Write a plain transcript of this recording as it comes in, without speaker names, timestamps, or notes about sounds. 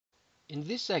In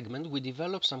this segment, we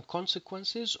develop some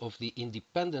consequences of the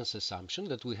independence assumption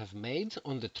that we have made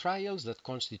on the trials that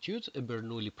constitute a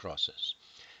Bernoulli process.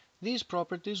 These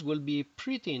properties will be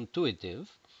pretty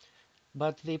intuitive,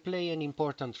 but they play an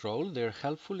important role. They're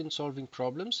helpful in solving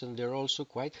problems, and they're also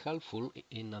quite helpful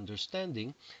in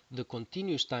understanding the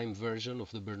continuous time version of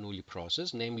the Bernoulli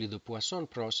process, namely the Poisson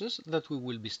process that we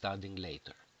will be studying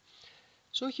later.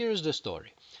 So here's the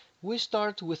story. We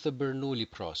start with a Bernoulli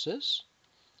process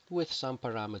with some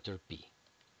parameter p.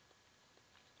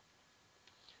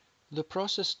 The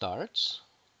process starts,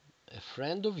 a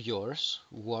friend of yours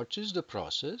watches the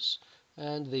process,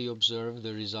 and they observe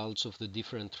the results of the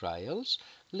different trials,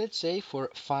 let's say for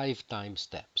 5 time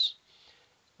steps.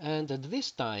 And at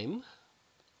this time,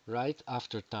 right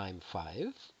after time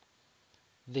 5,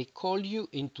 they call you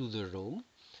into the room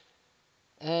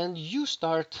and you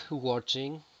start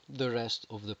watching the rest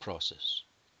of the process.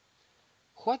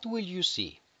 What will you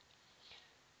see?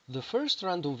 The first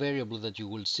random variable that you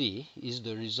will see is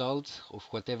the result of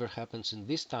whatever happens in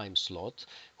this time slot,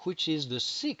 which is the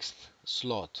 6th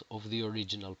slot of the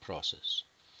original process.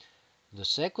 The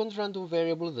second random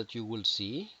variable that you will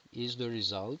see is the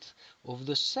result of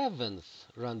the 7th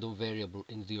random variable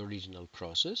in the original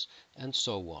process, and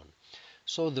so on.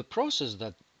 So the process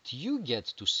that you get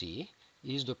to see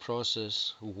is the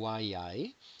process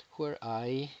yi, where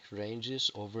I ranges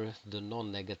over the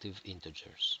non-negative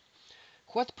integers.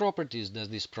 What properties does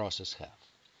this process have?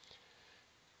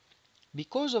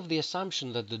 Because of the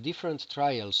assumption that the different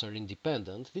trials are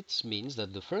independent, this means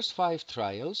that the first 5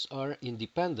 trials are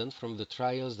independent from the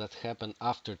trials that happen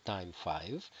after time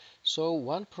 5. So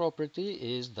one property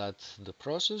is that the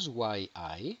process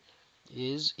yi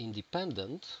is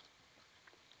independent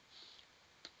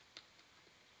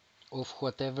of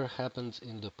whatever happened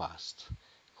in the past,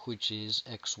 which is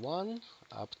x1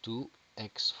 up to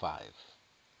x5.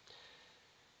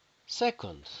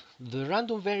 Second, the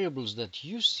random variables that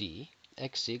you see,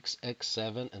 x6,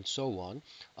 x7, and so on,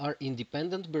 are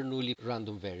independent Bernoulli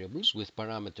random variables with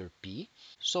parameter p.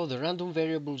 So the random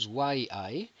variables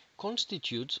yi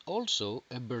constitute also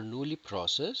a Bernoulli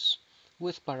process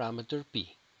with parameter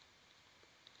p.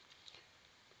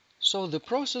 So the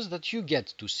process that you get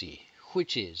to see,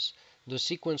 which is the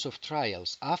sequence of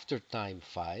trials after time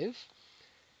 5,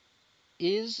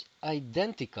 is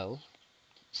identical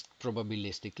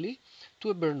probabilistically to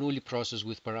a Bernoulli process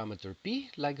with parameter p,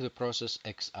 like the process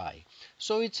xi.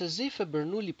 So it's as if a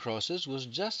Bernoulli process was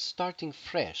just starting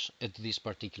fresh at this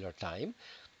particular time,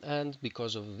 and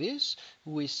because of this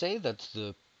we say that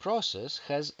the process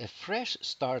has a fresh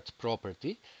start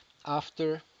property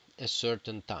after a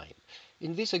certain time.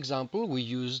 In this example, we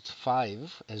used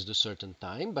 5 as the certain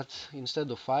time, but instead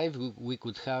of 5, we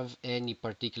could have any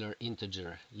particular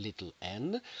integer, little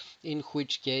n, in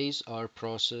which case our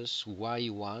process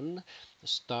y1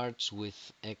 starts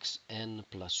with xn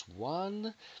plus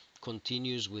 1,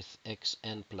 continues with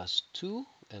xn plus 2,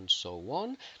 and so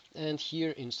on. And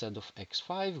here, instead of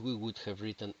x5, we would have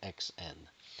written xn.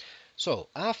 So,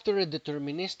 after a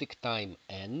deterministic time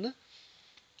n,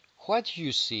 what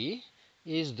you see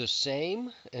is the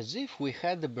same as if we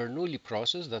had a Bernoulli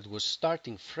process that was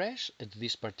starting fresh at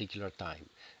this particular time,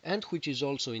 and which is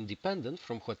also independent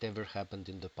from whatever happened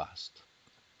in the past.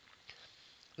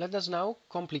 Let us now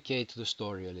complicate the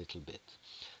story a little bit.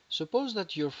 Suppose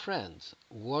that your friend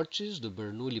watches the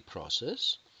Bernoulli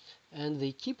process, and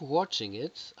they keep watching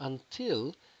it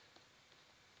until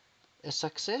a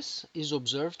success is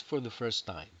observed for the first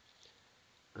time.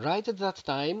 Right at that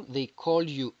time, they call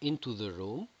you into the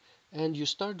room, and you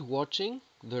start watching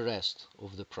the rest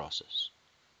of the process.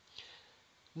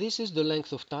 This is the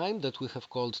length of time that we have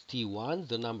called T1,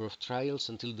 the number of trials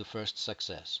until the first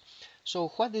success. So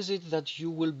what is it that you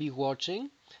will be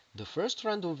watching? The first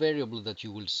random variable that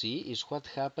you will see is what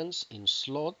happens in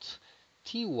slot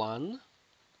T1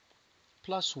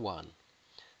 plus 1.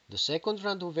 The second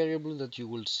random variable that you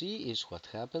will see is what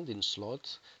happened in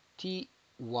slot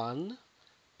T1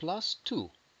 plus 2,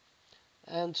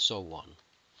 and so on.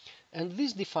 And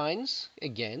this defines,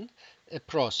 again, a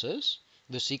process,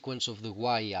 the sequence of the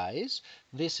yi's.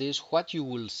 This is what you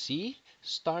will see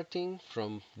starting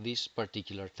from this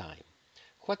particular time.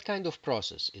 What kind of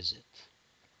process is it?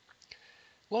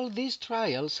 Well, these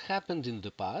trials happened in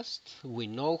the past. We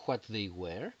know what they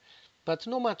were, but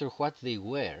no matter what they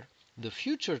were, the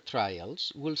future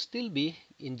trials will still be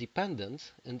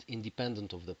independent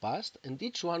of the past, and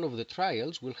each one of the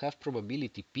trials will have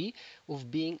probability p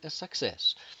of being a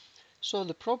success. So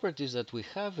the properties that we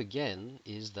have again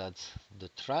is that the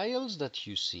trials that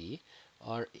you see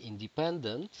are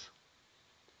independent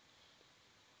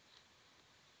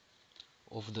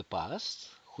of the past,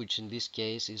 which in this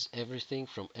case is everything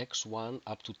from x1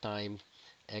 up to time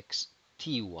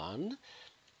xt1,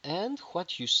 and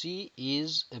what you see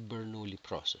is a Bernoulli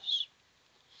process.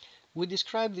 We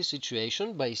describe this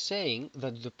situation by saying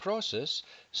that the process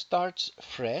starts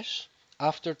fresh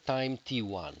after time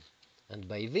t1. And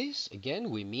by this, again,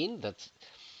 we mean that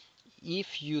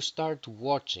if you start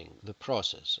watching the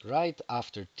process right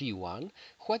after t1,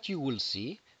 what you will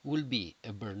see will be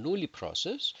a Bernoulli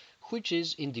process which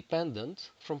is independent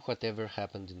from whatever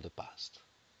happened in the past.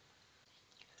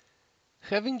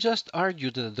 Having just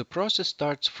argued that the process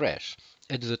starts fresh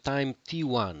at the time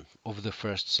t1 of the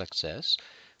first success,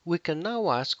 we can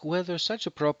now ask whether such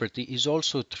a property is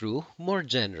also true more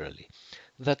generally.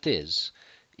 That is,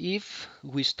 if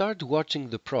we start watching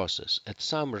the process at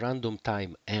some random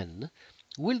time n,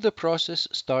 will the process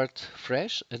start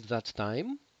fresh at that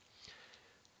time?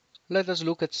 Let us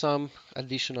look at some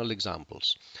additional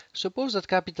examples. Suppose that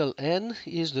capital N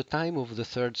is the time of the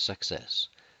third success.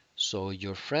 So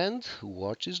your friend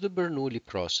watches the Bernoulli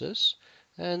process,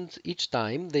 and each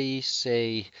time they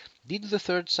say, did the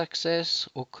third success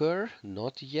occur?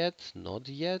 Not yet, not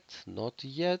yet, not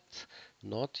yet,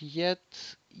 not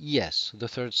yet. Yes, the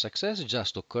third success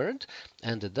just occurred,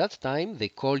 and at that time they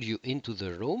call you into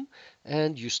the room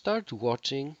and you start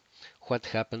watching what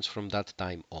happens from that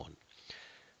time on.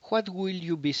 What will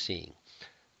you be seeing?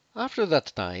 After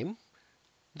that time,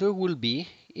 there will be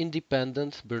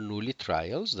independent Bernoulli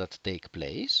trials that take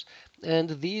place,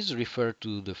 and these refer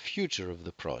to the future of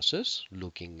the process,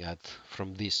 looking at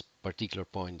from this particular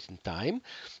point in time,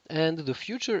 and the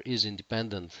future is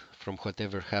independent from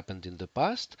whatever happened in the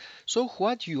past, so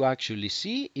what you actually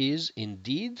see is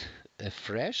indeed a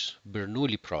fresh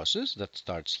Bernoulli process that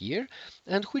starts here,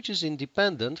 and which is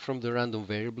independent from the random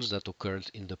variables that occurred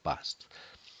in the past.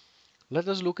 Let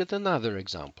us look at another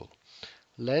example.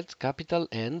 Let capital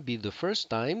N be the first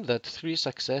time that 3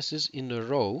 successes in a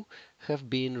row have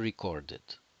been recorded.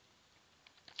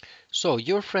 So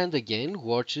your friend again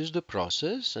watches the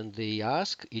process and they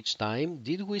ask each time,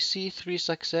 did we see 3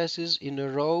 successes in a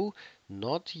row?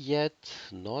 Not yet,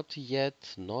 not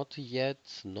yet, not yet,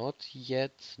 not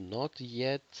yet, not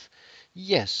yet.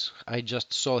 Yes, I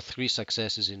just saw 3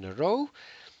 successes in a row.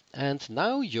 And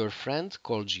now your friend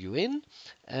calls you in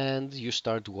and you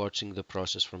start watching the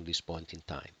process from this point in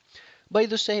time. By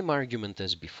the same argument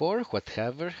as before,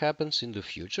 whatever happens in the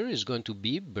future is going to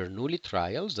be Bernoulli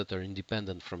trials that are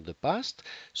independent from the past,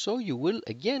 so you will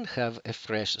again have a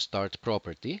fresh start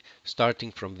property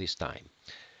starting from this time.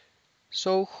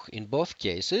 So in both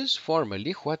cases,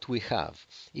 formally what we have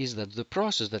is that the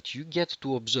process that you get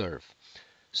to observe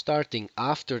starting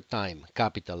after time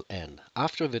capital N,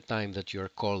 after the time that you're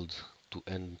called to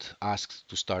and asked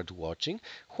to start watching,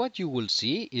 what you will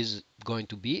see is going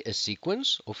to be a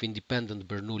sequence of independent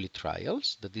Bernoulli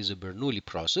trials, that is a Bernoulli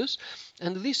process,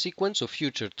 and this sequence of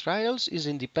future trials is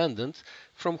independent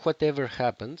from whatever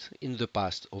happened in the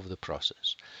past of the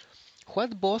process.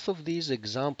 What both of these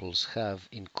examples have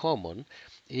in common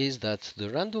is that the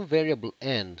random variable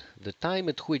n, the time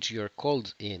at which you are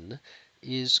called in,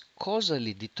 is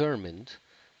causally determined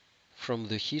from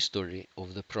the history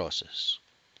of the process.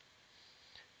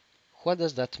 What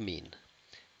does that mean?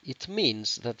 It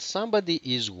means that somebody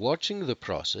is watching the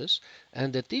process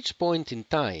and at each point in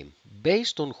time,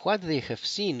 based on what they have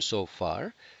seen so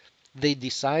far, they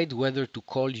decide whether to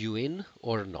call you in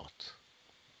or not.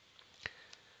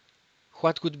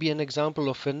 What could be an example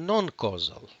of a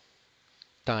non-causal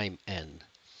time n?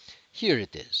 Here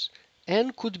it is.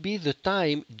 N could be the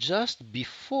time just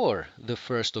before the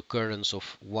first occurrence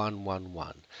of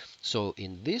 111. So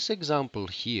in this example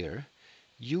here,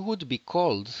 you would be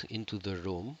called into the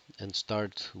room and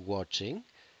start watching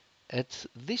at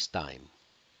this time.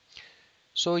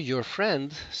 So your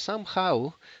friend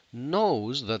somehow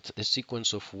knows that a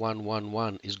sequence of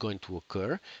 111 is going to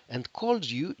occur and calls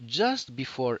you just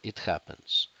before it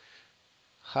happens.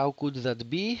 How could that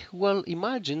be? Well,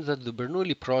 imagine that the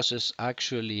Bernoulli process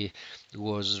actually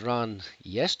was run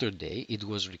yesterday. It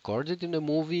was recorded in a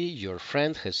movie. Your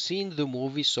friend has seen the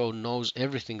movie, so knows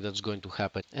everything that's going to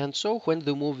happen. And so when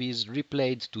the movie is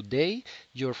replayed today,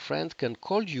 your friend can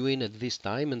call you in at this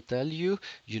time and tell you,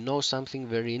 you know something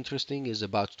very interesting is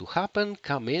about to happen,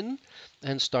 come in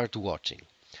and start watching.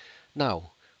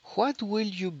 Now, what will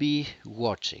you be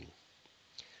watching?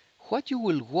 What you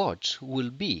will watch will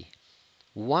be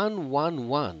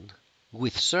 111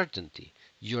 with certainty.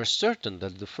 You're certain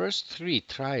that the first 3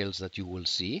 trials that you will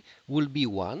see will be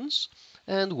ones,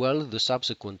 and well, the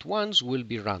subsequent ones will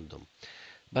be random.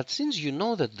 But since you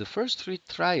know that the first 3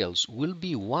 trials will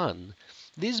be 1,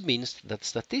 this means that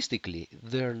statistically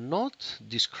they're not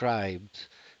described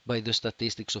by the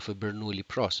statistics of a Bernoulli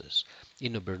process.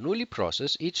 In a Bernoulli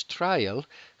process, each trial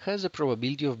has a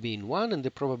probability of being 1 and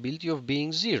a probability of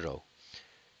being 0.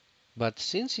 But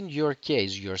since in your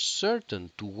case you're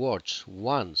certain to watch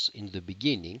once in the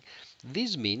beginning,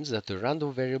 this means that the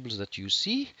random variables that you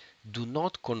see do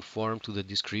not conform to the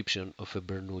description of a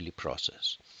Bernoulli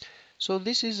process. So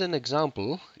this is an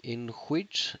example in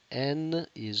which n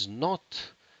is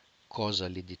not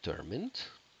causally determined.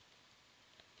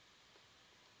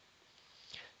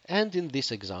 And in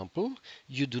this example,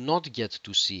 you do not get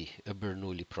to see a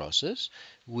Bernoulli process.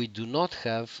 We do not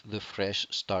have the fresh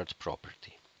start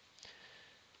property.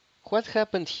 What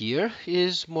happened here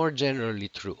is more generally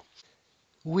true.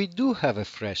 We do have a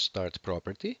fresh start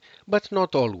property, but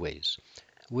not always.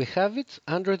 We have it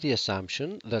under the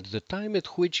assumption that the time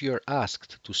at which you're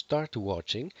asked to start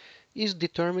watching is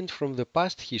determined from the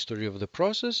past history of the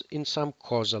process in some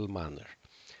causal manner.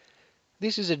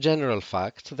 This is a general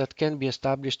fact that can be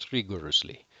established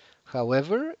rigorously.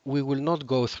 However, we will not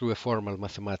go through a formal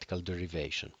mathematical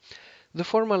derivation. The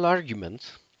formal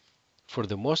argument for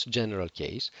the most general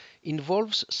case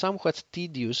involves somewhat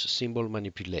tedious symbol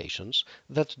manipulations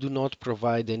that do not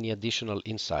provide any additional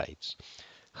insights.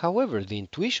 However, the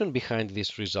intuition behind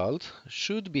this result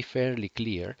should be fairly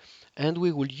clear, and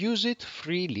we will use it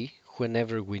freely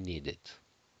whenever we need it.